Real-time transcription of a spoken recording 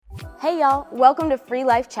Hey y'all, welcome to Free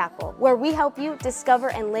Life Chapel, where we help you discover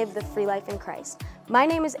and live the free life in Christ. My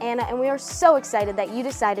name is Anna, and we are so excited that you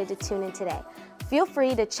decided to tune in today. Feel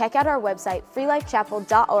free to check out our website,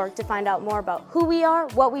 freelifechapel.org, to find out more about who we are,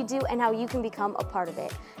 what we do, and how you can become a part of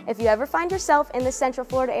it. If you ever find yourself in the Central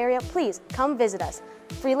Florida area, please come visit us.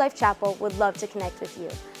 Free Life Chapel would love to connect with you.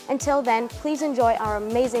 Until then, please enjoy our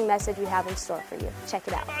amazing message we have in store for you. Check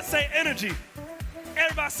it out. Everybody say energy.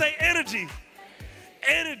 Everybody say energy.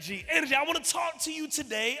 Energy. I want to talk to you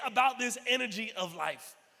today about this energy of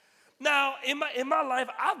life. Now, in my life,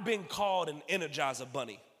 I've been called an Energizer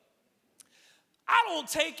bunny. I don't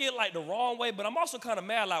take it like the wrong way, but I'm also kind of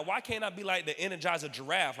mad, like, why can't I be like the Energizer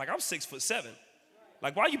giraffe? Like, I'm 6'7".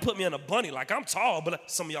 Like, why you put me in a bunny? Like, I'm tall, but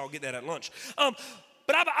some of y'all get that at lunch.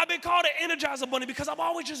 But I've been called an Energizer bunny because I'm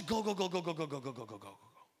always just go.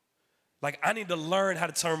 Like, I need to learn how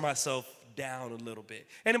to turn myself down a little bit.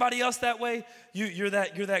 Anybody else that way? You're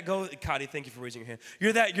that go. Cotty, thank you for raising your hand.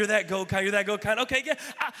 You're that go kind. You're that go kind. Okay, yeah.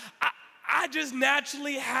 I just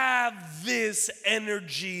naturally have this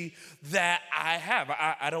energy that I have.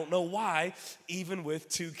 I don't know why, even with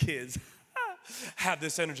 2 kids, have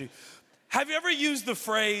this energy. Have you ever used the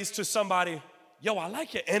phrase to somebody, yo, I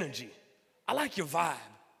like your energy. I like your vibe.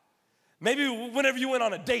 Maybe whenever you went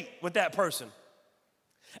on a date with that person,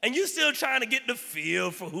 and you still trying to get the feel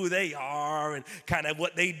for who they are and kind of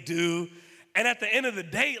what they do. And at the end of the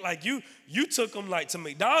day, like you took them like to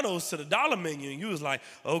McDonald's to the dollar menu, and you was like,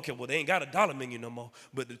 okay, well, they ain't got a dollar menu no more,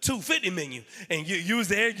 but the $2.50 menu. And you was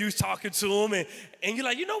there, you was talking to them, and you're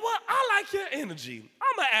like, you know what? I like your energy.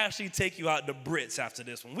 I'm gonna actually take you out to Brits after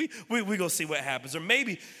this one. We gonna see what happens. Or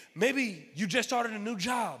maybe you just started a new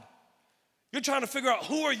job. You're trying to figure out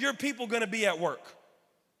who are your people gonna be at work.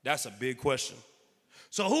 That's a big question.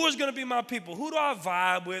 So who is going to be my people? Who do I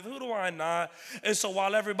vibe with? Who do I not? And so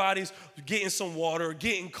while everybody's getting some water or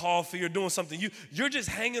getting coffee or doing something, you're just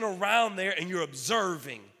hanging around there and you're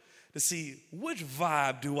observing to see which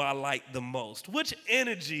vibe do I like the most? Which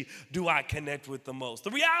energy do I connect with the most?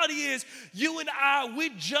 The reality is you and I, we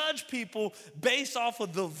judge people based off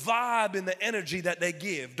of the vibe and the energy that they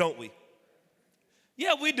give, don't we?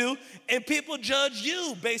 Yeah, we do. And people judge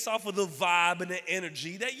you based off of the vibe and the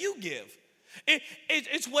energy that you give.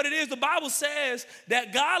 It's what it is. The Bible says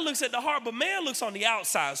that God looks at the heart, but man looks on the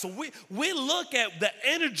outside. So we look at the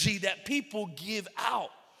energy that people give out.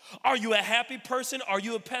 Are you a happy person? Are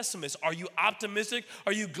you a pessimist? Are you optimistic?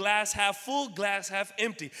 Are you glass half full, glass half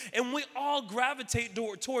empty? And we all gravitate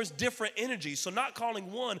towards different energies. So not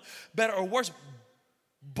calling one better or worse,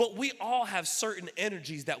 but we all have certain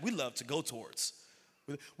energies that we love to go towards.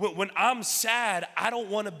 When I'm sad, I don't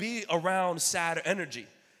want to be around sad energy.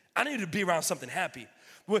 I need to be around something happy.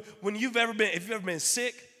 If you've ever been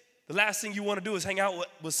sick, the last thing you want to do is hang out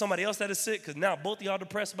with somebody else that is sick, because now both of y'all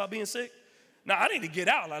depressed about being sick. Now, I need to get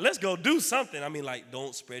out. Like, let's go do something. I mean, like,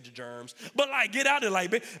 don't spread your germs. But, like, get out there.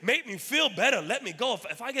 Like, make me feel better. Let me go.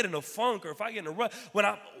 If I get in a funk or if I get in a rut,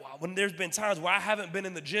 when there's been times where I haven't been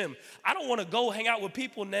in the gym, I don't want to go hang out with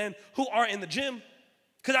people then who aren't in the gym,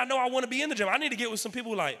 because I know I want to be in the gym. I need to get with some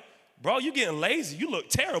people like, bro, you getting lazy. You look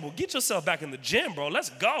terrible. Get yourself back in the gym, bro. Let's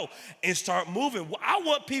go and start moving. I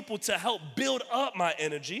want people to help build up my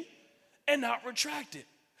energy and not retract it.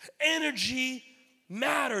 Energy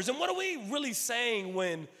matters. And what are we really saying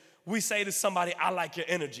when we say to somebody, I like your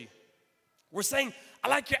energy? We're saying, I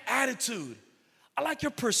like your attitude. I like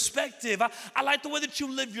your perspective. I like the way that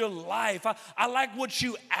you live your life. I like what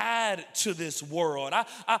you add to this world.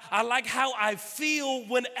 I like how I feel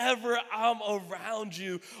whenever I'm around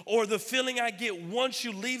you, or the feeling I get once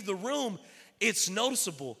you leave the room. It's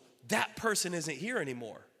noticeable. That person isn't here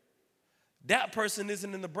anymore. That person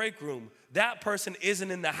isn't in the break room. That person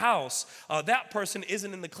isn't in the house. That person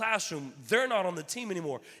isn't in the classroom. They're not on the team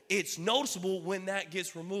anymore. It's noticeable when that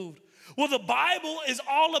gets removed. Well, the Bible is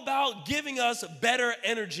all about giving us better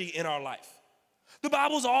energy in our life. The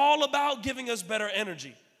Bible's all about giving us better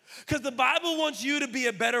energy, because the Bible wants you to be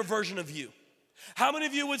a better version of you. How many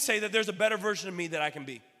of you would say that there's a better version of me that I can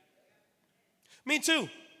be? Me too.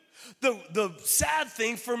 The sad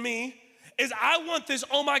thing for me is I want this,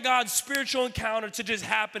 oh my God, spiritual encounter to just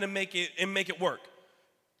happen and make it work.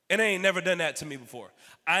 And it ain't never done that to me before.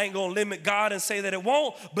 I ain't gonna limit God and say that it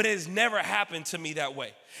won't, but it's never happened to me that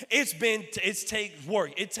way. It takes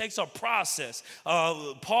work. It takes a process.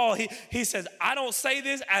 Paul, he says, I don't say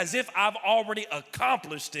this as if I've already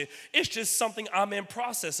accomplished it. It's just something I'm in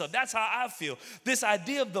process of. That's how I feel. This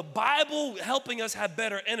idea of the Bible helping us have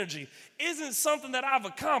better energy isn't something that I've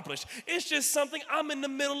accomplished. It's just something I'm in the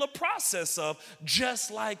middle of process of,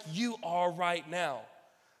 just like you are right now.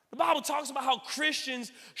 The Bible talks about how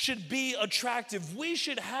Christians should be attractive. We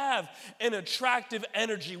should have an attractive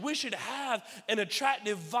energy. We should have an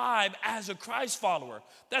attractive vibe as a Christ follower.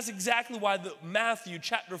 That's exactly why Matthew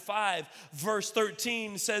chapter 5, verse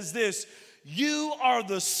 13 says this: you are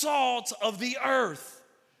the salt of the earth.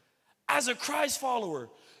 As a Christ follower,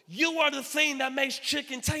 you are the thing that makes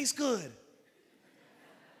chicken taste good.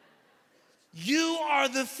 You are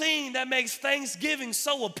the thing that makes Thanksgiving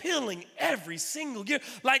so appealing every single year.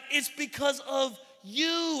 Like, it's because of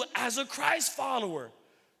you as a Christ follower.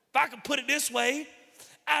 If I could put it this way,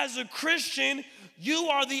 as a Christian, you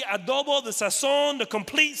are the adobo, the sazon, the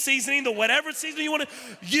complete seasoning, the whatever seasoning you want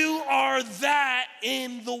to. You are that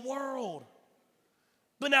in the world.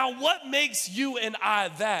 But now, what makes you and I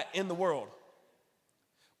that in the world?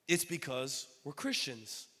 It's because we're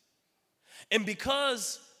Christians. And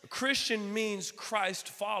because Christian means Christ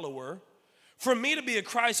follower, for me to be a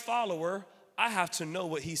Christ follower, I have to know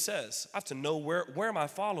what he says. I have to know where am I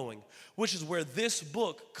following, which is where this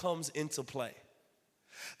book comes into play.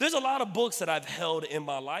 There's a lot of books that I've held in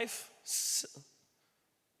my life.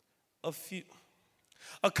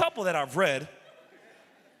 A couple that I've read.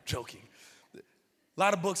 Joking. A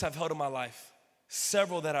lot of books I've held in my life.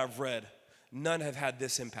 Several that I've read. None have had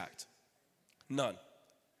this impact. None.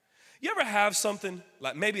 You ever have something,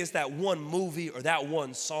 like maybe it's that one movie or that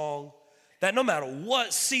one song, that no matter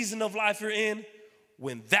what season of life you're in,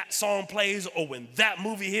 when that song plays or when that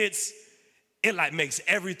movie hits, it like makes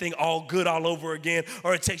everything all good all over again,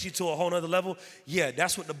 or it takes you to a whole nother level? Yeah,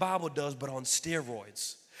 that's what the Bible does, but on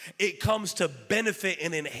steroids. It comes to benefit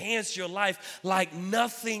and enhance your life like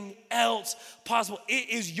nothing else possible. It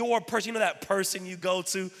is your person. You know that person you go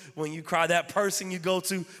to when you cry, that person you go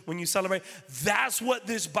to when you celebrate? That's what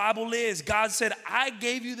this Bible is. God said, I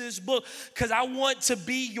gave you this book because I want to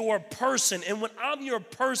be your person. And when I'm your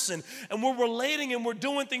person and we're relating and we're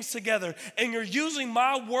doing things together and you're using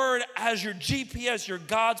my word as your GPS, your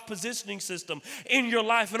God's positioning system in your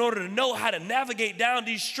life in order to know how to navigate down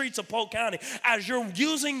these streets of Polk County, as you're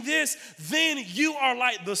using this, then you are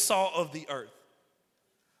like the salt of the earth.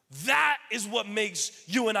 That is what makes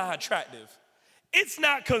you and I attractive. It's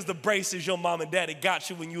not because the braces your mom and daddy got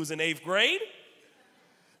you when you was in 8th grade.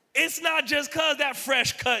 It's not just because that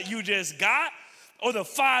fresh cut you just got, or the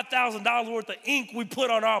 $5,000 worth of ink we put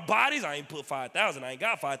on our bodies. I ain't put 5,000, I ain't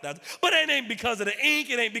got 5,000. But it ain't because of the ink,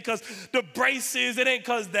 it ain't because the braces, it ain't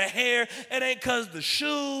because the hair, it ain't because the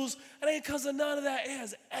shoes, it ain't because of none of that. It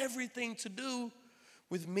has everything to do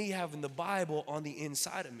with me having the Bible on the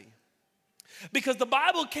inside of me. Because the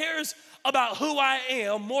Bible cares about who I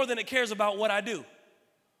am more than it cares about what I do. It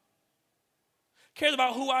cares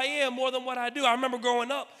about who I am more than what I do. I remember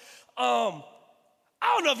growing up, I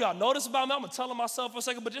don't know if y'all notice about me. I'm going to tell on myself for a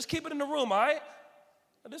second, but just keep it in the room, all right?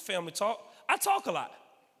 This family talk. I talk a lot.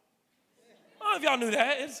 I don't know if y'all knew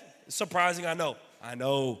that. It's surprising, I know. I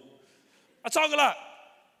talk a lot.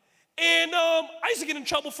 And I used to get in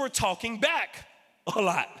trouble for talking back a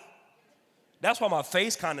lot. That's why my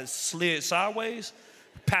face kind of slid sideways.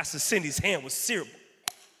 Pastor Cindy's hand was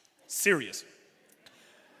serious.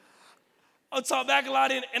 I would talk back a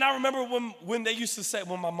lot, and I remember when they used to say,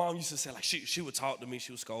 when my mom used to say, like, she would talk to me,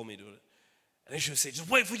 she would scold me, do it. And then she would say, just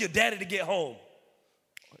wait for your daddy to get home.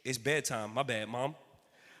 It's bedtime, my bad, Mom.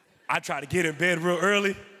 I try to get in bed real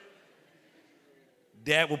early.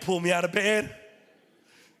 Dad would pull me out of bed.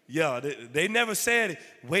 Yeah, they never said,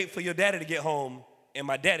 wait for your daddy to get home, and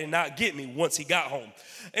my daddy not get me once he got home.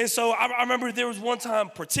 And so I remember there was one time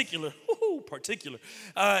particular,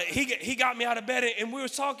 he got me out of bed, and we were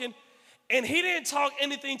talking, and he didn't talk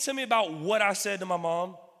anything to me about what I said to my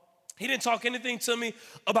mom. He didn't talk anything to me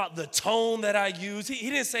about the tone that I used. He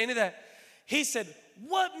didn't say any of that. He said,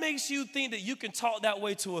 what makes you think that you can talk that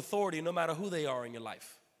way to authority no matter who they are in your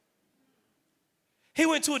life? He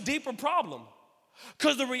went to a deeper problem.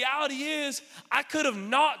 Because the reality is, I could have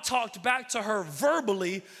not talked back to her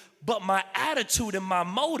verbally, but my attitude and my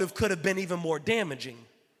motive could have been even more damaging.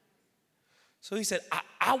 So he said,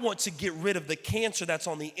 I want to get rid of the cancer that's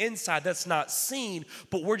on the inside that's not seen,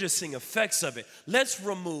 but we're just seeing effects of it. Let's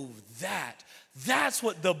remove that. That's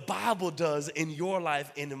what the Bible does in your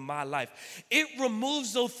life and in my life. It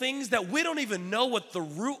removes those things that we don't even know what the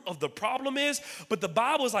root of the problem is, but the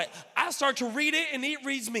Bible is like, I start to read it and it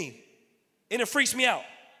reads me. And it freaks me out.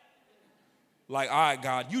 Like, all right,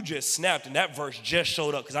 God, you just snapped and that verse just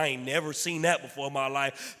showed up because I ain't never seen that before in my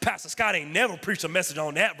life. Pastor Scott ain't never preached a message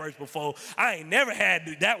on that verse before. I ain't never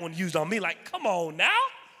had that one used on me. Like, come on now.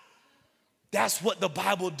 That's what the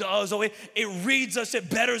Bible does. Oh, it reads us, it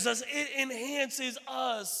betters us, it enhances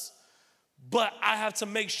us. But I have to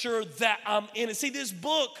make sure that I'm in it. See, this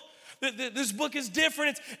book This book is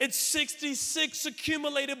different. It's 66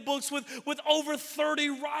 accumulated books with over 30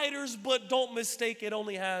 writers, but don't mistake, it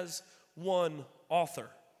only has one author.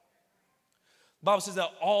 The Bible says that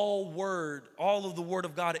all of the word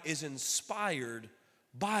of God is inspired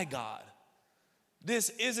by God. This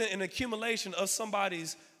isn't an accumulation of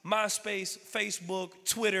somebody's MySpace, Facebook,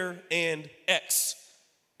 Twitter, and X.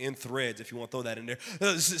 In Threads, if you want to throw that in there.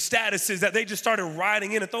 Statuses that they just started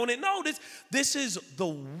writing in and throwing in. No, this is the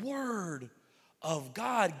word of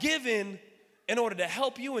God given in order to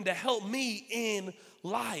help you and to help me in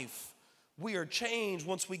life. We are changed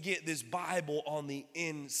once we get this Bible on the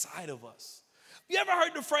inside of us. You ever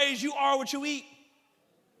heard the phrase, you are what you eat?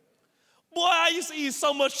 Boy, I used to eat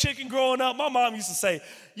so much chicken growing up. My mom used to say,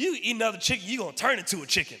 you eat another chicken, you're going to turn into a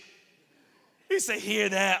chicken. We used to hear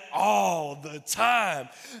that all the time.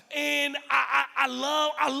 And I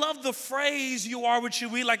love the phrase, you are what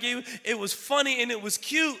you eat. Like it was funny and it was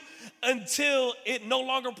cute until it no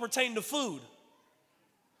longer pertained to food.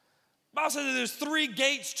 The Bible says that there's 3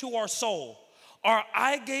 gates to our soul. Our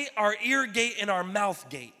eye gate, our ear gate, and our mouth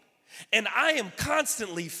gate. And I am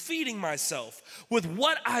constantly feeding myself with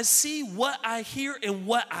what I see, what I hear, and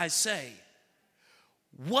what I say.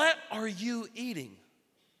 What are you eating?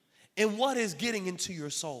 And what is getting into your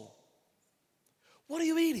soul? What are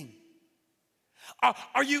you eating?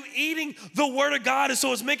 Are you eating the word of God and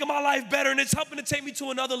so it's making my life better and it's helping to take me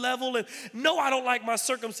to another level? And no, I don't like my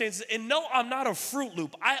circumstances. And no, I'm not a Fruit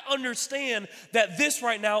Loop. I understand that this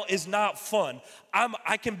right now is not fun.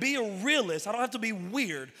 I can be a realist. I don't have to be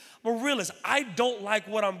weird. I'm a realist. I don't like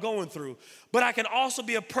what I'm going through. But I can also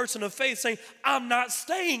be a person of faith saying, I'm not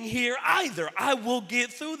staying here either. I will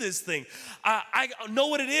get through this thing. I know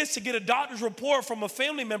what it is to get a doctor's report from a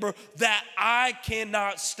family member that I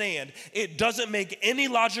cannot stand. It doesn't make any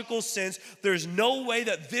logical sense. There's no way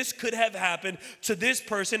that this could have happened to this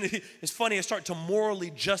person. It's funny, I start to morally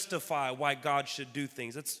justify why God should do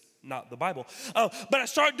things. That's not the Bible. But I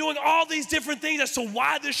start doing all these different things as to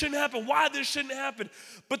why this shouldn't happen, why this shouldn't happen.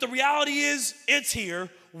 But the reality is, it's here.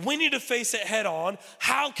 We need to face it head on.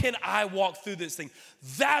 How can I walk through this thing?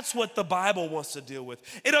 That's what the Bible wants to deal with.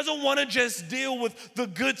 It doesn't want to just deal with the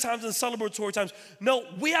good times and celebratory times. No,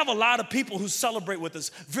 we have a lot of people who celebrate with us,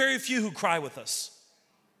 very few who cry with us.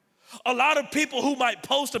 A lot of people who might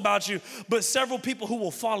post about you, but several people who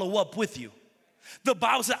will follow up with you. The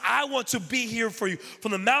Bible said, I want to be here for you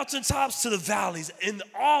from the mountaintops to the valleys. In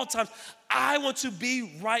all times, I want to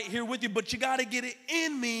be right here with you, but you got to get it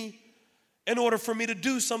in me in order for me to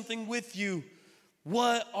do something with you.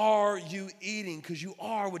 What are you eating? Because you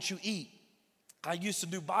are what you eat. I used to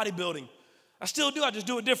do bodybuilding. I still do. I just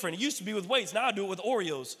do it different. It used to be with weights. Now I do it with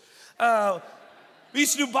Oreos. We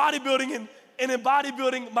used to do bodybuilding, and in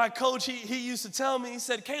bodybuilding, my coach, he used to tell me, he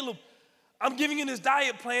said, Caleb, I'm giving you this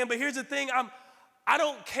diet plan, but here's the thing, I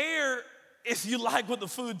don't care if you like what the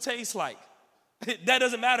food tastes like. That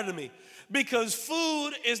doesn't matter to me because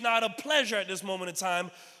food is not a pleasure at this moment in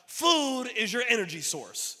time. Food is your energy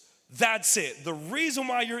source. That's it. The reason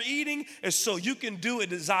why you're eating is so you can do a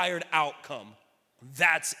desired outcome.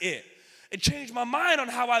 That's it. It changed my mind on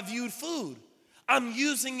how I viewed food. I'm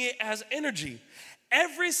using it as energy.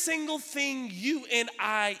 Every single thing you and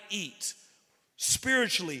I eat,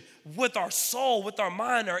 spiritually, with our soul, with our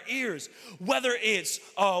mind, our ears, whether it's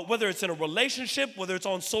in a relationship, whether it's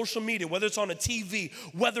on social media, whether it's on a TV,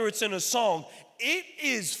 whether it's in a song, it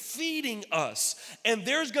is feeding us. And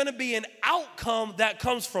there's gonna be an outcome that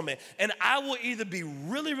comes from it. And I will either be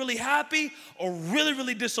really, really happy or really,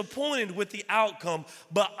 really disappointed with the outcome,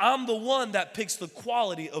 but I'm the one that picks the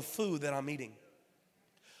quality of food that I'm eating.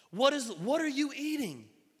 What are you eating?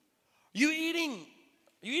 You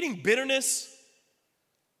eating bitterness?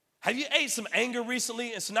 Have you ate some anger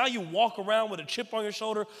recently and so now you walk around with a chip on your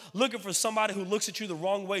shoulder looking for somebody who looks at you the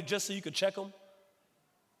wrong way just so you could check them?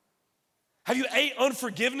 Have you ate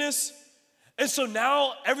unforgiveness? And so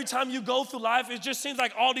now every time you go through life, it just seems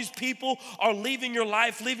like all these people are leaving your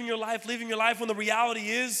life, when the reality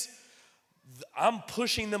is I'm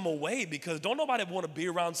pushing them away because don't nobody want to be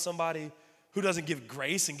around somebody who doesn't give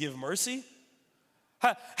grace and give mercy?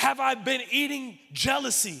 Have I been eating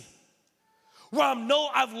jealousy? Where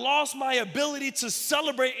I've lost my ability to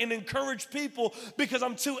celebrate and encourage people because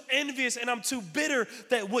I'm too envious and I'm too bitter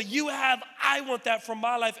that what you have, I want that from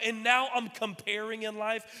my life. And now I'm comparing in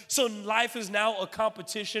life. So life is now a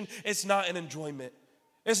competition. It's not an enjoyment.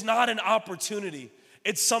 It's not an opportunity.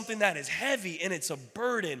 It's something that is heavy and it's a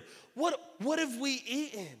burden. What have we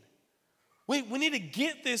eaten? We need to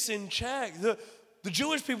get this in check. The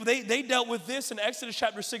Jewish people, they dealt with this in Exodus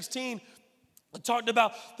chapter 16. I talked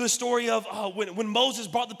about the story of when Moses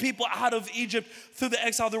brought the people out of Egypt through the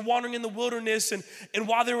exile. They're wandering in the wilderness, and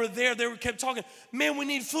while they were there, they kept talking, man, we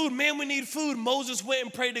need food, man, we need food. Moses went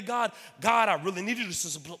and prayed to God. God, I really need you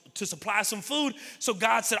to supply some food. So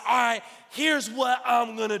God said, all right, here's what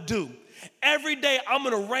I'm gonna do. Every day I'm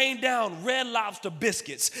gonna rain down Red Lobster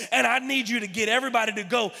biscuits, and I need you to get everybody to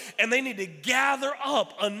go, and they need to gather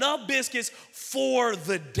up enough biscuits for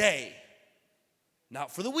the day,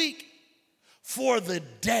 not for the week. For the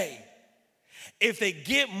day. If they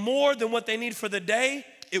get more than what they need for the day,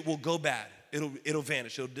 it will go bad. It'll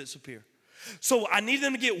vanish. It'll disappear. So I need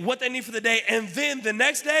them to get what they need for the day, and then the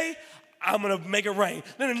next day, I'm gonna make it rain.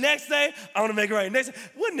 Then the next day, I'm gonna make it rain.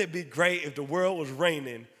 Wouldn't it be great if the world was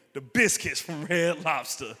raining the biscuits from Red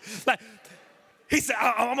Lobster? Like, he said,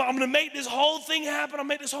 I'm gonna make this whole thing happen. I'll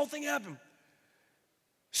make this whole thing happen.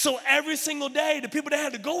 So every single day, the people that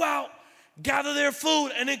had to go out, gather their food,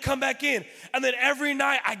 and then come back in. And then every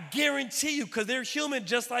night, I guarantee you, because they're human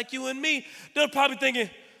just like you and me, they're probably thinking,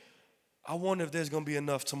 I wonder if there's gonna be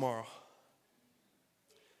enough tomorrow.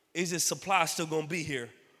 Is this supply still gonna be here?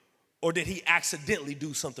 Or did he accidentally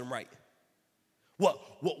do something right?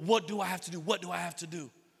 What do I have to do? What do I have to do?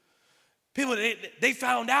 People, they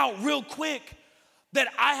found out real quick that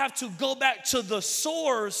I have to go back to the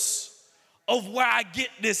source of where I get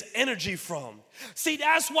this energy from. See,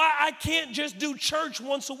 that's why I can't just do church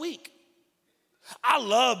once a week. I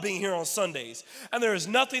love being here on Sundays, and there is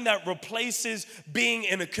nothing that replaces being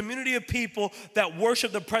in a community of people that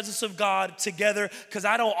worship the presence of God together, because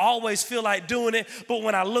I don't always feel like doing it, but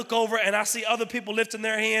when I look over and I see other people lifting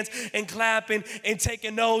their hands and clapping and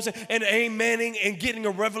taking notes and amening and getting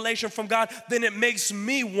a revelation from God, then it makes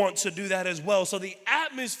me want to do that as well. So the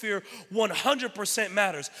atmosphere 100%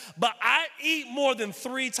 matters. But I eat more than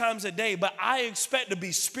 3 times a day, but I expect to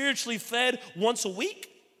be spiritually fed once a week?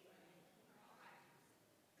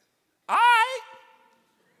 All right,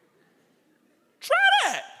 try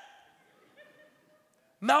that.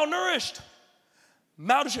 Malnourished,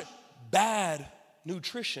 bad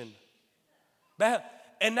nutrition, bad.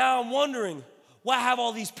 And now I'm wondering why I have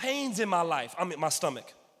all these pains in my life. I'm in my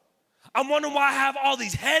stomach. I'm wondering why I have all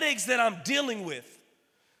these headaches that I'm dealing with,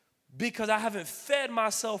 because I haven't fed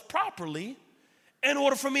myself properly in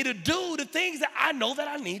order for me to do the things that I know that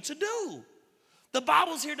I need to do. The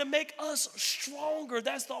Bible's here to make us stronger.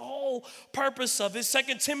 That's the whole purpose of it.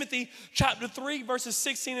 2 Timothy chapter 3, verses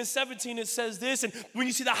 16 and 17, it says this. And when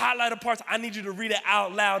you see the highlighted parts, I need you to read it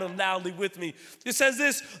out loud and loudly with me. It says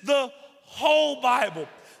this: the whole Bible.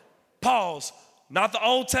 Pause. Not the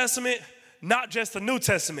Old Testament, not just the New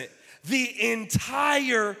Testament. The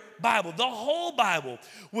entire Bible, the whole Bible,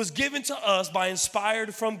 was given to us by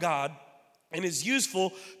inspired from God and is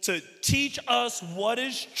useful to teach us what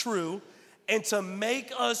is true and to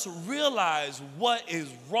make us realize what is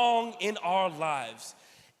wrong in our lives.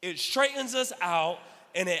 It straightens us out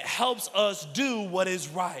and it helps us do what is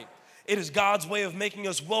right. It is God's way of making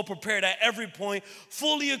us well prepared at every point,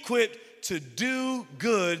 fully equipped to do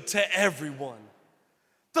good to everyone.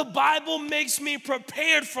 The Bible makes me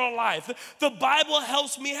prepared for life. The Bible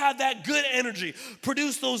helps me have that good energy,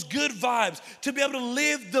 produce those good vibes, to be able to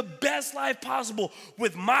live the best life possible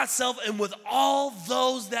with myself and with all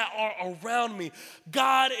those that are around me.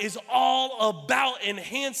 God is all about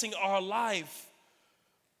enhancing our life.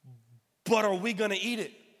 But are we gonna eat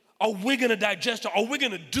it? Are we gonna digest it? Are we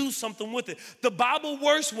gonna do something with it? The Bible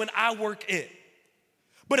works when I work it.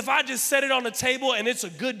 But if I just set it on the table and it's a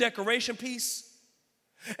good decoration piece,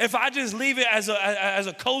 if I just leave it as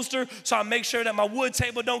a coaster so I make sure that my wood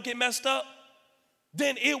table don't get messed up,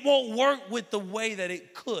 then it won't work with the way that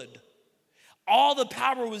it could. All the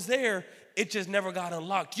power was there, it just never got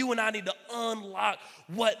unlocked. You and I need to unlock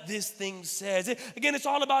what this thing says. Again, it's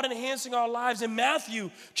all about enhancing our lives. In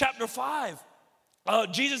Matthew chapter 5,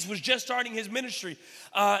 Jesus was just starting his ministry,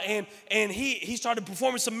 and he started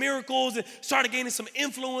performing some miracles and started gaining some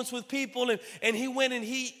influence with people, and he went and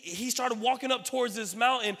he started walking up towards this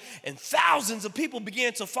mountain, and thousands of people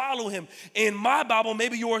began to follow him. In my Bible,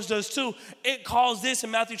 maybe yours does too, it calls this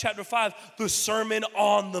in Matthew chapter 5 the Sermon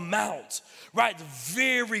on the Mount, right? The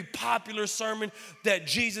very popular sermon that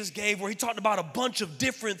Jesus gave, where he talked about a bunch of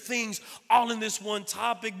different things all in this one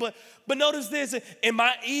topic. But notice this, in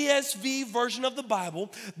my ESV version of the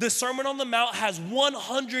Bible, the Sermon on the Mount has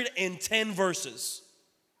 110 verses.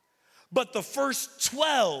 But the first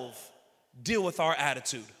 12 deal with our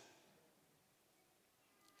attitude. It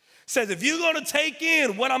says, if you're gonna take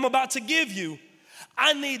in what I'm about to give you,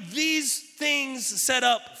 I need these things set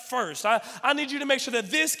up first. I need you to make sure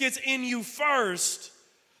that this gets in you first,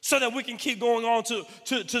 so that we can keep going on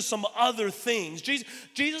to some other things.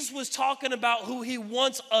 Jesus was talking about who he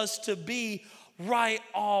wants us to be right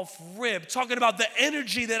off rip. Talking about the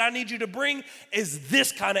energy that I need you to bring is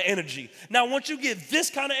this kind of energy. Now, once you get this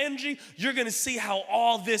kind of energy, you're going to see how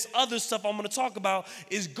all this other stuff I'm going to talk about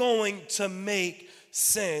is going to make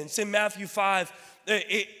sense. In Matthew 5,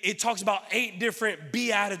 it talks about 8 different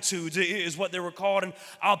beatitudes is what they were called, and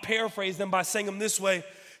I'll paraphrase them by saying them this way.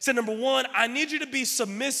 So number 1, I need you to be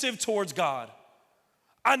submissive towards God.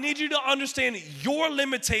 I need you to understand your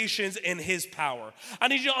limitations and his power. I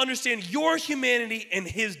need you to understand your humanity and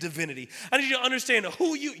his divinity. I need you to understand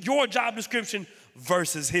your job description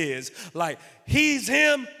versus his. Like, he's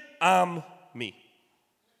him, I'm me.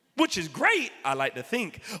 Which is great, I like to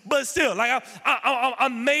think. But still, like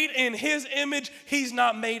I'm made in his image. He's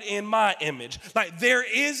not made in my image. Like, there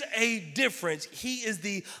is a difference. He is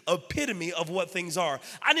the epitome of what things are.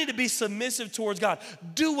 I need to be submissive towards God.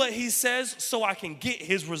 Do what he says so I can get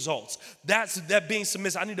his results. That being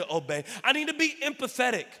submissive. I need to obey. I need to be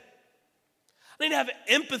empathetic. I need to have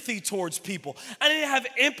empathy towards people. I need to have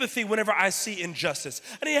empathy whenever I see injustice.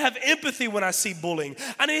 I need to have empathy when I see bullying.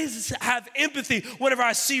 I need to have empathy whenever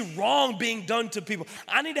I see wrong being done to people.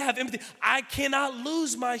 I need to have empathy. I cannot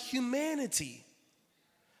lose my humanity.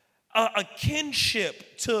 A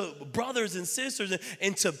kinship to brothers and sisters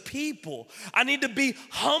and to people. I need to be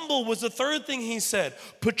humble was the third thing he said.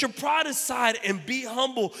 Put your pride aside and be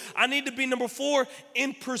humble. I need to be, number 4,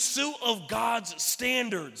 in pursuit of God's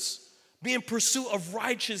standards. Be in pursuit of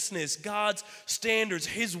righteousness, God's standards,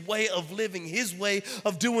 his way of living, his way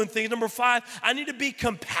of doing things. Number 5, I need to be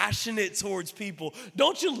compassionate towards people.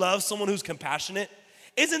 Don't you love someone who's compassionate?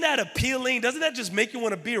 Isn't that appealing? Doesn't that just make you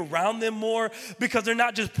want to be around them more? Because they're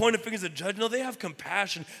not just pointing fingers at judge. No, they have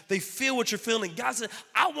compassion. They feel what you're feeling. God said,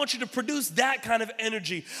 I want you to produce that kind of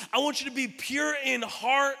energy. I want you to be pure in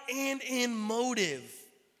heart and in motive.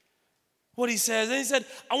 What he says. And he said,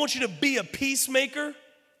 I want you to be a peacemaker.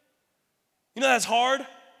 You know, that's hard.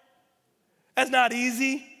 That's not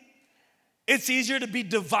easy. It's easier to be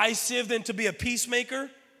divisive than to be a peacemaker.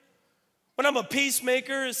 When I'm a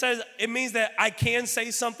peacemaker, it means that I can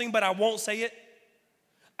say something, but I won't say it.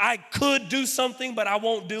 I could do something, but I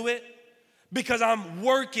won't do it because I'm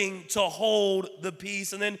working to hold the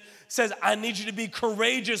peace. And then it says, I need you to be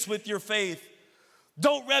courageous with your faith.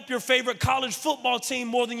 Don't rep your favorite college football team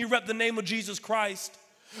more than you rep the name of Jesus Christ.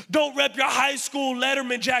 Don't rep your high school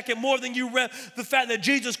Letterman jacket more than you rep the fact that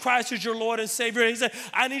Jesus Christ is your Lord and Savior. He said,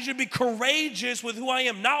 I need you to be courageous with who I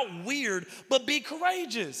am. Not weird, but be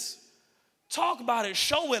courageous. Talk about it,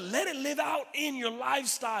 show it, let it live out in your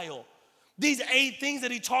lifestyle. These 8 things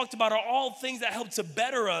that he talked about are all things that help to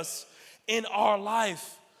better us in our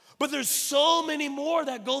life. But there's so many more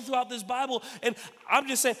that go throughout this Bible. And I'm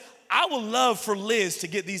just saying, I would love for Liz to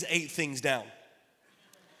get these 8 things down.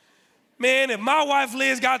 Man, if my wife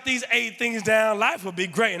Liz got these 8 things down, life would be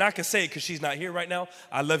great. And I can say it because she's not here right now.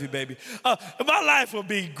 I love you, baby. My life would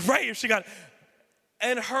be great if she got,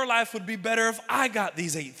 and her life would be better if I got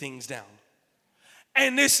these 8 things down.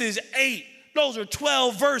 And this is 8. Those are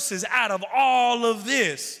 12 verses out of all of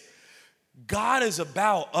this. God is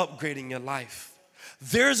about upgrading your life.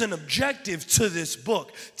 There's an objective to this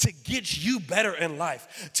book to get you better in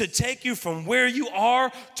life, to take you from where you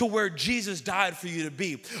are to where Jesus died for you to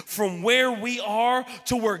be, from where we are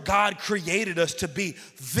to where God created us to be.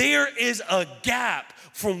 There is a gap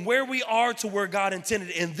from where we are to where God intended.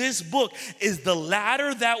 And this book is the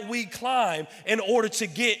ladder that we climb in order to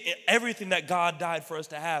get everything that God died for us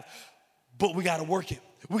to have. But we got to work it.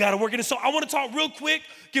 We got to work it. And so I want to talk real quick,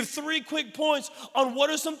 give 3 quick points on what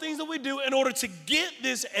are some things that we do in order to get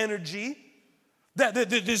this energy,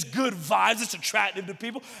 this good vibes that's attractive to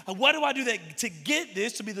people. And what do I do to get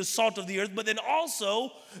this to be the salt of the earth? But then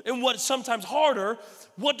also, and what's sometimes harder,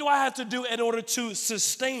 what do I have to do in order to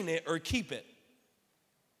sustain it or keep it?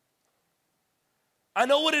 I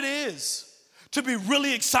know what it is to be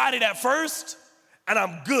really excited at first, and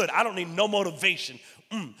I'm good. I don't need no motivation.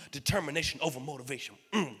 Determination over motivation.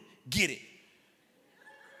 Get it.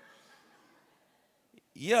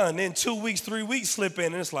 Yeah, and then 2 weeks, 3 weeks slip in,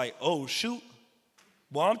 and it's like, oh, shoot.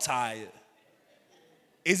 Well, I'm tired.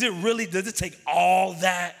 Does it take all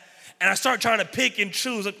that? And I start trying to pick and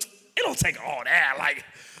choose. It don't take all that.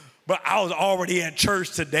 But I was already at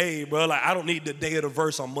church today, bro. I don't need the day of the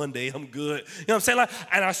verse on Monday. I'm good. You know what I'm saying?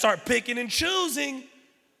 And I start picking and choosing,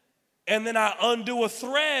 and then I undo a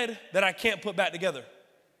thread that I can't put back together.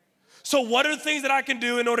 So what are the things that I can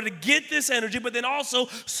do in order to get this energy, but then also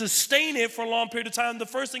sustain it for a long period of time? The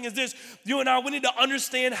first thing is this. You and I, we need to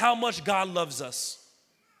understand how much God loves us.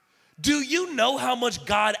 Do you know how much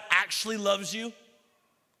God actually loves you?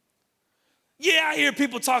 Yeah, I hear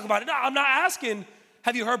people talk about it. No, I'm not asking,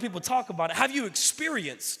 have you heard people talk about it? Have you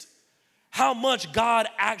experienced how much God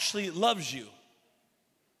actually loves you?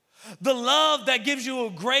 The love that gives you a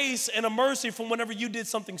grace and a mercy from whenever you did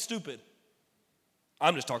something stupid.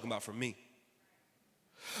 I'm just talking about for me.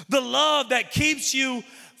 The love that keeps you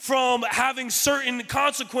from having certain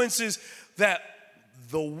consequences that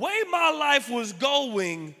the way my life was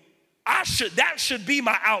going, that should be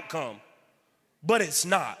my outcome, but it's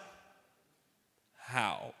not.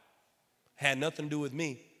 How? Had nothing to do with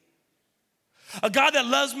me. A God that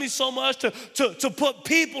loves me so much to put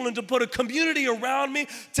people and to put a community around me,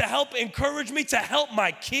 to help encourage me, to help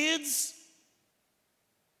my kids.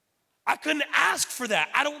 I couldn't ask for that.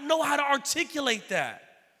 I don't know how to articulate that.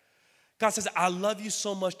 God says, I love you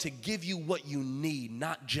so much to give you what you need,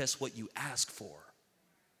 not just what you ask for.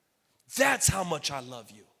 That's how much I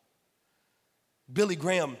love you. Billy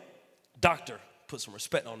Graham, doctor, put some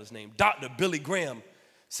respect on his name. Dr. Billy Graham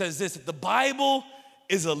says this, that the Bible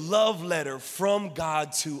is a love letter from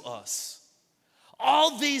God to us.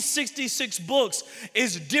 All these 66 books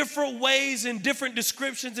is different ways and different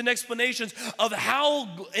descriptions and explanations of how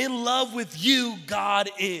in love with you God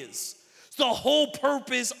is. It's the whole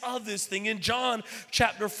purpose of this thing. In John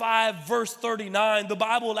chapter 5, verse 39, the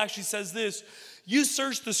Bible actually says this, you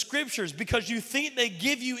search the scriptures because you think they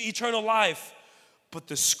give you eternal life, but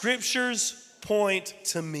the scriptures point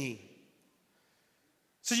to me.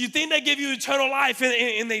 So you think they give you eternal life,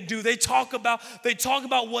 and they do. They talk about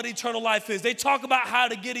what eternal life is. They talk about how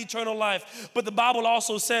to get eternal life. But the Bible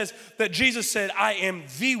also says that Jesus said, I am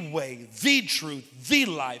the way, the truth, the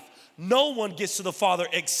life. No one gets to the Father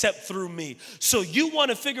except through me. So you want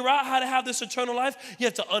to figure out how to have this eternal life? You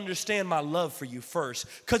have to understand my love for you first.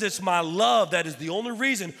 Because it's my love that is the only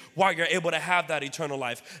reason why you're able to have that eternal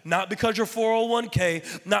life. Not because you're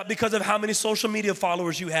 401k, not because of how many social media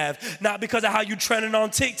followers you have, not because of how you trending on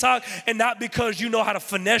TikTok, and not because you know how to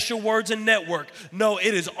finesse your words and network. No,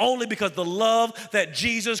 it is only because the love that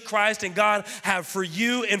Jesus Christ and God have for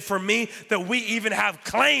you and for me that we even have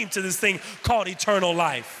claim to this thing called eternal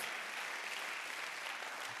life.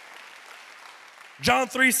 John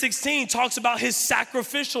 3:16 talks about his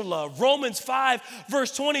sacrificial love. Romans 5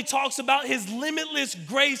 verse 20 talks about his limitless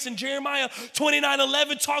grace. And Jeremiah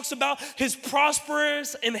 29:11 talks about his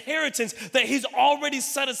prosperous inheritance that he's already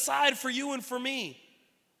set aside for you and for me.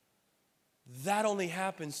 That only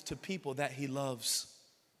happens to people that he loves.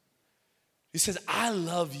 He says, I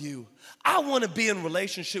love you. I want to be in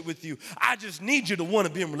relationship with you. I just need you to want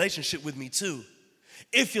to be in relationship with me too.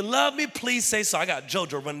 If you love me, please say so. I got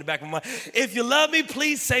JoJo running in the back of my mind. If you love me,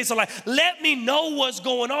 please say so. Like, let me know what's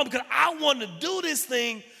going on because I want to do this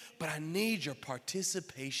thing, but I need your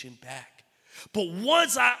participation back. But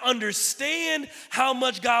once I understand how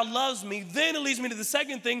much God loves me, then it leads me to the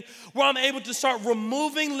second thing where I'm able to start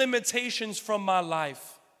removing limitations from my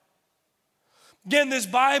life. Again, this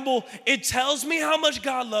Bible, it tells me how much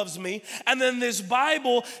God loves me, and then this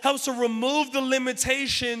Bible helps to remove the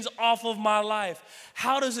limitations off of my life.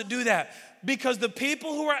 How does it do that? Because the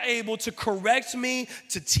people who are able to correct me,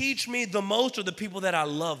 to teach me the most are the people that I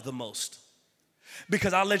love the most.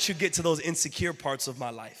 Because I'll let you get to those insecure parts of my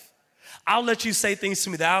life. I'll let you say things to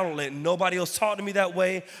me that I don't let nobody else talk to me that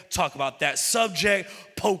way, talk about that subject,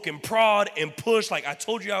 poke and prod and push like I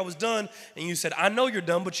told you I was done. And you said, I know you're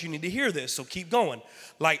done, but you need to hear this, so keep going.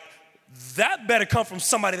 Like, that better come from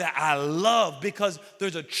somebody that I love because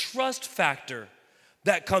there's a trust factor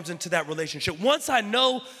that comes into that relationship. Once I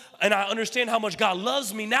know and I understand how much God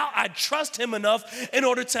loves me, now I trust him enough in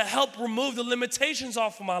order to help remove the limitations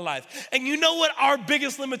off of my life. And you know what our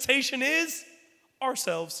biggest limitation is?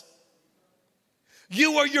 Ourselves.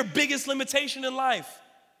 You are your biggest limitation in life.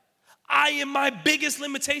 I am my biggest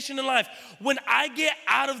limitation in life. When I get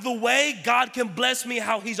out of the way, God can bless me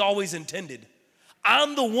how he's always intended.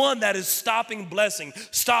 I'm the one that is stopping blessing,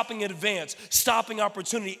 stopping advance, stopping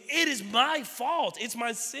opportunity. It is my fault. It's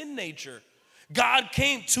my sin nature. God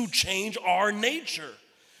came to change our nature.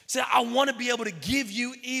 He said, I want to be able to give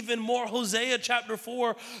you even more. Hosea chapter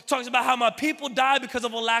 4 talks about how my people die because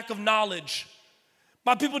of a lack of knowledge.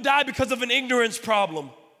 My people die because of an ignorance problem.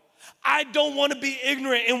 I don't want to be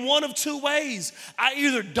ignorant in one of two ways. I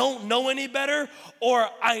either don't know any better or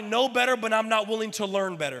I know better, but I'm not willing to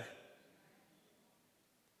learn better.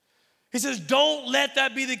 He says, don't let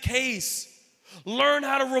that be the case. Learn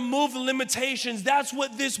how to remove the limitations. That's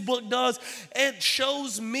what this book does. It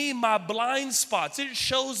shows me my blind spots. It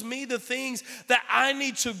shows me the things that I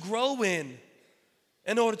need to grow in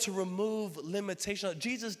order to remove limitation.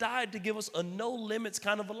 Jesus died to give us a no limits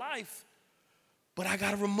kind of a life. But I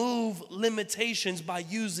got to remove limitations by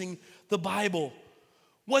using the Bible.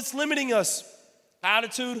 What's limiting us?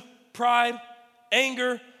 Attitude, pride,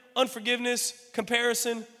 anger, unforgiveness,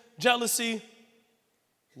 comparison, jealousy,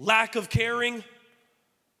 lack of caring.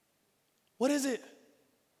 What is it?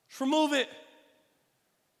 Just remove it.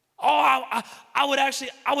 Oh,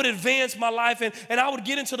 I would advance my life and I would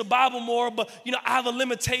get into the Bible more, but I have a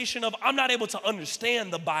limitation of I'm not able to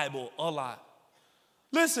understand the Bible a lot.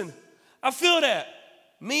 Listen, I feel that.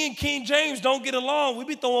 Me and King James don't get along. We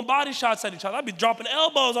be throwing body shots at each other. I be dropping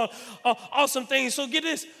elbows on some things. So get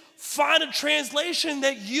this, find a translation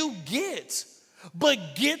that you get, but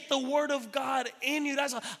get the word of God in you.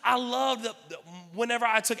 I love that whenever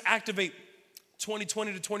I took Activate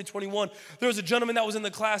 2020 to 2021, there was a gentleman that was in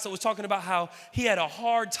the class that was talking about how he had a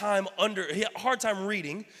hard time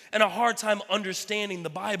reading and a hard time understanding the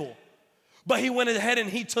Bible. But he went ahead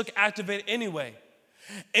and he took Activate anyway.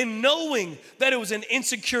 And knowing that it was an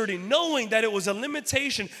insecurity, knowing that it was a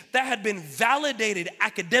limitation that had been validated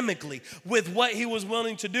academically with what he was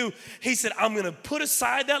willing to do, he said, I'm going to put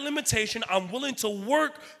aside that limitation. I'm willing to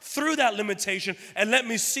work through that limitation and let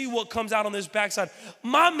me see what comes out on this backside.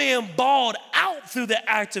 My man balled out through the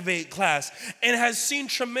Activate class and has seen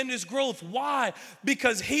tremendous growth. Why?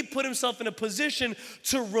 Because he put himself in a position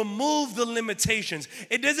to remove the limitations.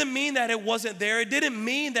 It doesn't mean that it wasn't there. It didn't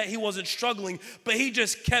mean that he wasn't struggling, but he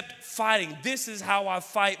just kept fighting. This is how I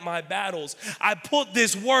fight my battles. I put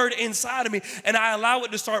this word inside of me and I allow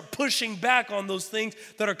it to start pushing back on those things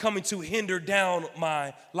that are coming to hinder down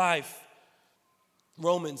my life.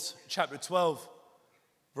 Romans chapter 12,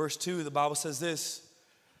 verse 2, the Bible says this: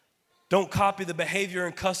 don't copy the behavior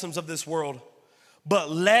and customs of this world, but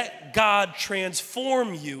let God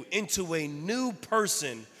transform you into a new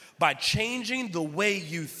person by changing the way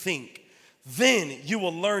you think. Then you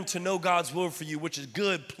will learn to know God's will for you, which is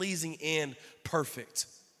good, pleasing, and perfect.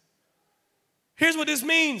 Here's what this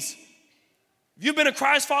means. If you've been a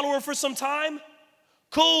Christ follower for some time,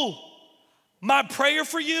 cool. My prayer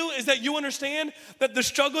for you is that you understand that the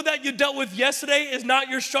struggle that you dealt with yesterday is not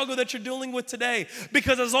your struggle that you're dealing with today.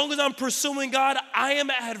 Because as long as I'm pursuing God, I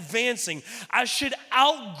am advancing. I should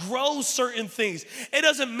outgrow certain things. It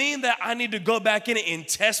doesn't mean that I need to go back in and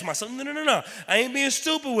test myself. No. I ain't being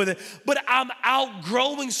stupid with it. But I'm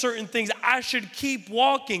outgrowing certain things. I should keep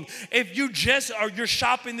walking. If you you're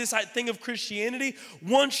shopping this thing of Christianity,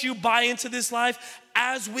 once you buy into this life,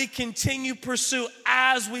 as we continue pursue,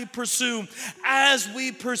 as we pursue,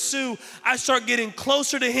 I start getting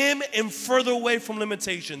closer to him and further away from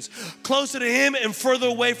limitations. Closer to him and further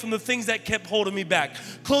away from the things that kept holding me back.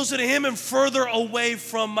 Closer to him and further away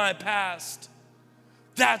from my past.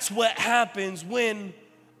 That's what happens when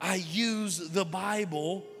I use the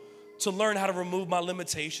Bible to learn how to remove my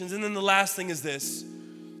limitations. And then the last thing is this: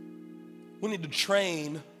 we need to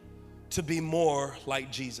train to be more like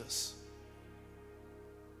Jesus.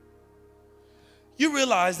 You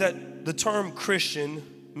realize that the term Christian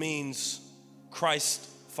means Christ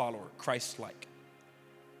follower, Christ-like.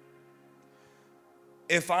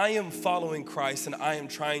 If I am following Christ and I am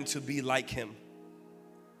trying to be like him,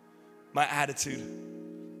 my attitude,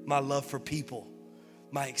 my love for people,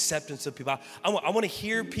 my acceptance of people, I want to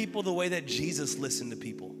hear people the way that Jesus listened to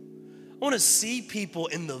people. I want to see people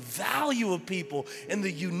in the value of people, in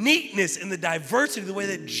the uniqueness, in the diversity, the way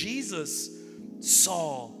that Jesus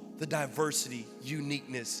saw the diversity,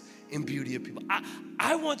 uniqueness, and beauty of people.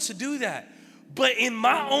 I want to do that. But in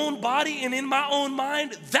my own body and in my own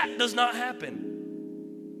mind, that does not happen.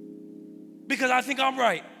 Because I think I'm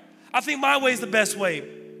right. I think my way is the best way.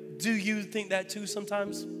 Do you think that too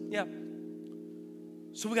sometimes? Yeah.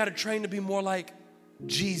 So we got to train to be more like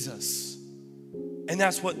Jesus. And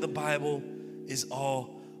that's what the Bible is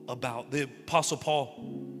all about. The Apostle Paul,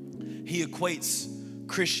 he equates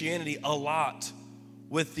Christianity a lot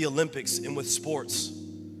with the Olympics and with sports.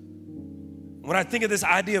 When I think of this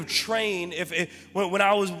idea of train, when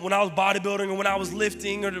I was bodybuilding or when I was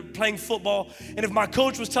lifting or playing football, and if my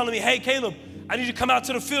coach was telling me, hey, Caleb, I need you to come out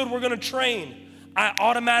to the field, we're gonna train, I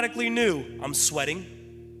automatically knew I'm sweating.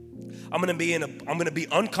 I'm gonna be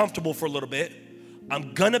uncomfortable for a little bit.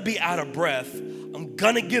 I'm gonna be out of breath. I'm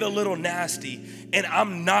gonna get a little nasty, and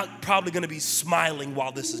I'm not probably gonna be smiling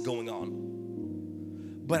while this is going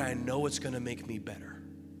on. But I know it's gonna make me better.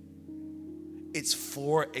 It's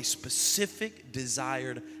for a specific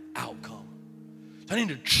desired outcome. I need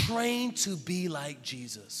to train to be like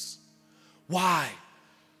Jesus. Why?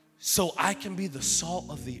 so I can be the salt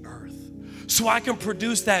of the earth. So I can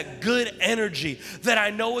produce that good energy that I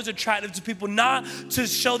know is attractive to people, not to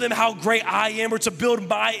show them how great I am or to build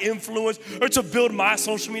my influence or to build my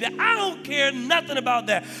social media. I don't care nothing about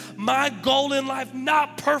that. My goal in life,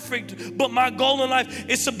 not perfect, but my goal in life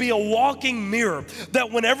is to be a walking mirror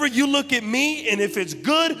that whenever you look at me and if it's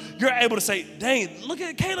good, you're able to say, dang, look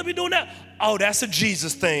at Caleb, he doing that. Oh, that's a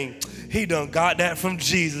Jesus thing. He done got that from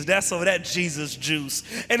Jesus. That's some of that Jesus juice.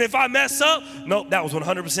 And if I mess up, nope, that was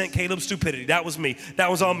 100% Caleb's stupidity. That was me. That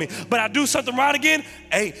was on me. But I do something right again,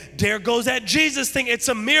 hey, there goes that Jesus thing. It's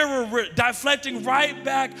a mirror deflecting right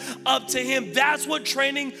back up to him. That's what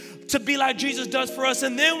training to be like Jesus does for us.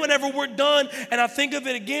 And then whenever we're done, and I think of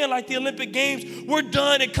it again like the Olympic Games, we're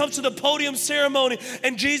done. It comes to the podium ceremony,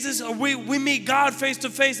 and Jesus, we meet God face to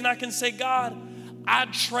face, and I can say, God, I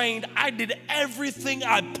trained, I did everything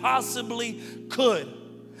I possibly could.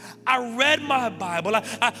 I read my Bible.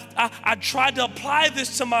 I tried to apply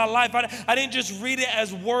this to my life. I didn't just read it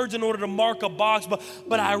as words in order to mark a box,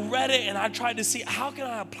 but I read it and I tried to see, how can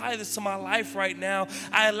I apply this to my life right now?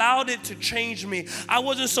 I allowed it to change me. I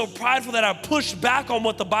wasn't so prideful that I pushed back on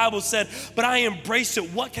what the Bible said, but I embraced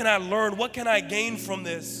it. What can I learn? What can I gain from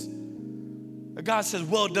this? God says,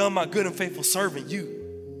 well done, my good and faithful servant.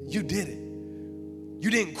 You did it. You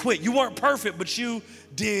didn't quit. You weren't perfect, but you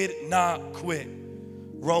did not quit.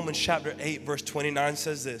 Romans chapter 8, verse 29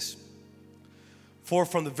 says this. For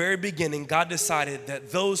from the very beginning, God decided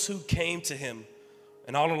that those who came to him,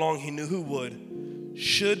 and all along he knew who would,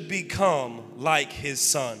 should become like his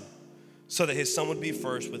son, so that his son would be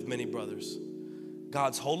first with many brothers.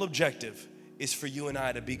 God's whole objective is for you and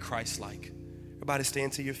I to be Christ-like. Everybody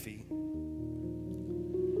stand to your feet.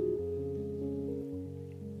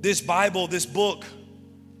 This Bible, this book,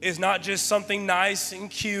 is not just something nice and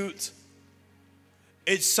cute.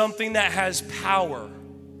 It's something that has power.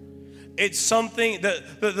 It's something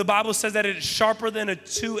that the Bible says that it's sharper than a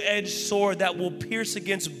two-edged sword that will pierce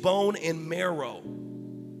against bone and marrow.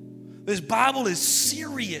 This Bible is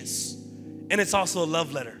serious, and it's also a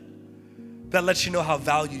love letter that lets you know how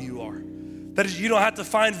valued you are. That you don't have to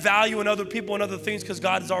find value in other people and other things because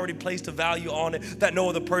God has already placed a value on it that no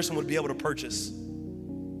other person would be able to purchase.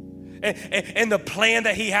 And the plan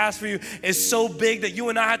that he has for you is so big that you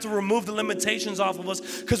and I have to remove the limitations off of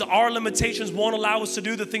us because our limitations won't allow us to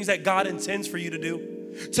do the things that God intends for you to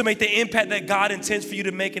do, to make the impact that God intends for you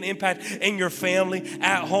to make an impact in your family,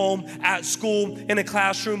 at home, at school, in a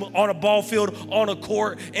classroom, on a ball field, on a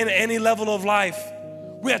court, in any level of life.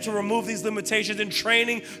 We have to remove these limitations, and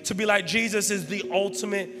training to be like Jesus is the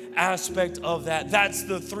ultimate aspect of that. That's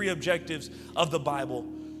the three objectives of the Bible.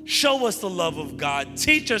 Show us the love of God.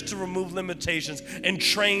 Teach us to remove limitations and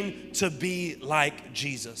train to be like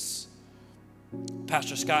Jesus.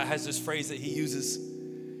 Pastor Scott has this phrase that he uses.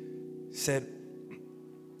 He said,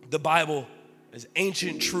 the Bible is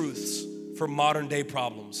ancient truths for modern day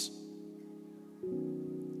problems.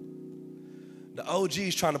 The OG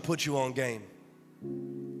is trying to put you on game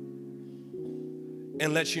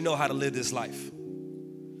and let you know how to live this life.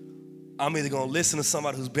 I'm either going to listen to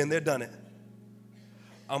somebody who's been there, done it.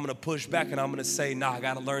 I'm going to push back and I'm going to say, nah, I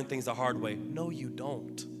got to learn things the hard way. No, you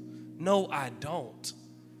don't. No, I don't.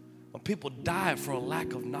 When people die for a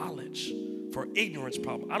lack of knowledge, for ignorance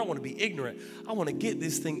problem, I don't want to be ignorant. I want to get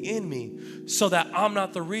this thing in me so that I'm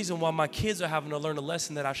not the reason why my kids are having to learn a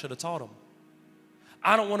lesson that I should have taught them.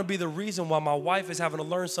 I don't want to be the reason why my wife is having to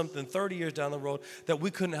learn something 30 years down the road that we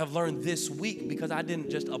couldn't have learned this week because I didn't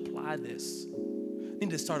just apply this. We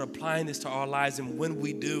need to start applying this to our lives, and when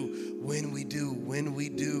we do,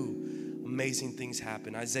 amazing things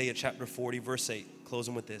happen. Isaiah chapter 40, verse 8,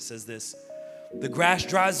 closing with this, says this. The grass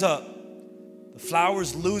dries up, the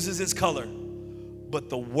flowers loses its color, but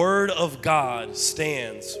the word of God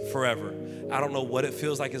stands forever. I don't know what it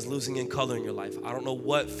feels like is losing in color in your life. I don't know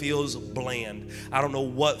what feels bland. I don't know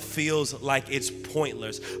what feels like it's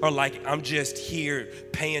pointless or like I'm just here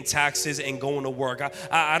paying taxes and going to work.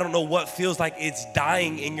 I don't know what feels like it's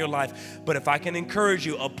dying in your life. But if I can encourage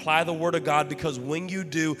you, apply the word of God, because when you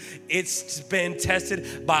do, it's been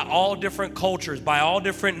tested by all different cultures, by all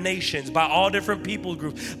different nations, by all different people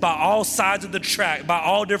groups, by all sides of the track, by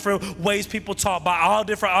all different ways people talk, by all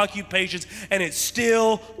different occupations, and it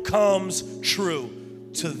still comes true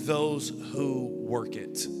to those who work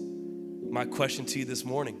it. My question to you this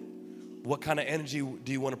morning, what kind of energy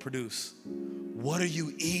do you want to produce? What are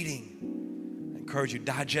you eating? I encourage you,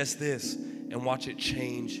 digest this and watch it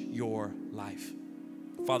change your life.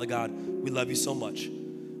 Father God, we love you so much.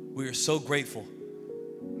 We are so grateful,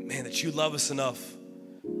 man, that you love us enough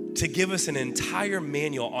to give us an entire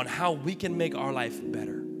manual on how we can make our life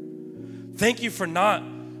better. Thank you for not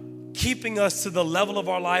keeping us to the level of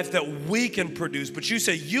our life that we can produce. But you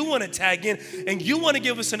said you want to tag in and you want to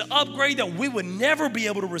give us an upgrade that we would never be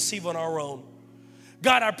able to receive on our own.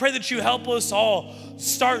 God, I pray that you help us all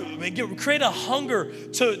create a hunger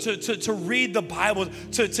to read the Bible,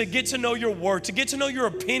 to get to know your word, to get to know your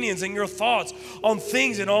opinions and your thoughts on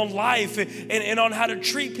things and on life and on how to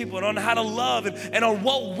treat people and on how to love and on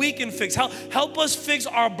what we can fix. Help us fix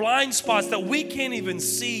our blind spots that we can't even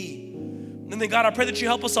see. And then, God, I pray that you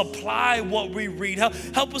help us apply what we read.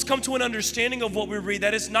 Help us come to an understanding of what we read,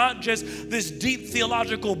 that it's not just this deep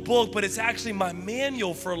theological book, but it's actually my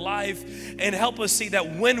manual for life. And help us see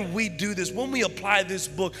that when we do this, when we apply this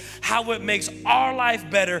book, how it makes our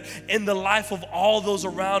life better and the life of all those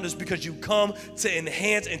around us, because you come to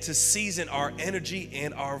enhance and to season our energy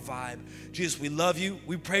and our vibe. Jesus, we love you.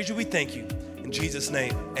 We praise you. We thank you. In Jesus'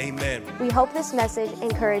 name, amen. We hope this message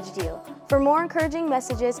encouraged you. For more encouraging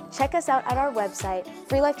messages, check us out at our website,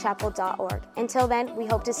 freelifechapel.org. Until then, we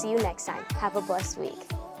hope to see you next time. Have a blessed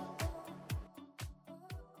week.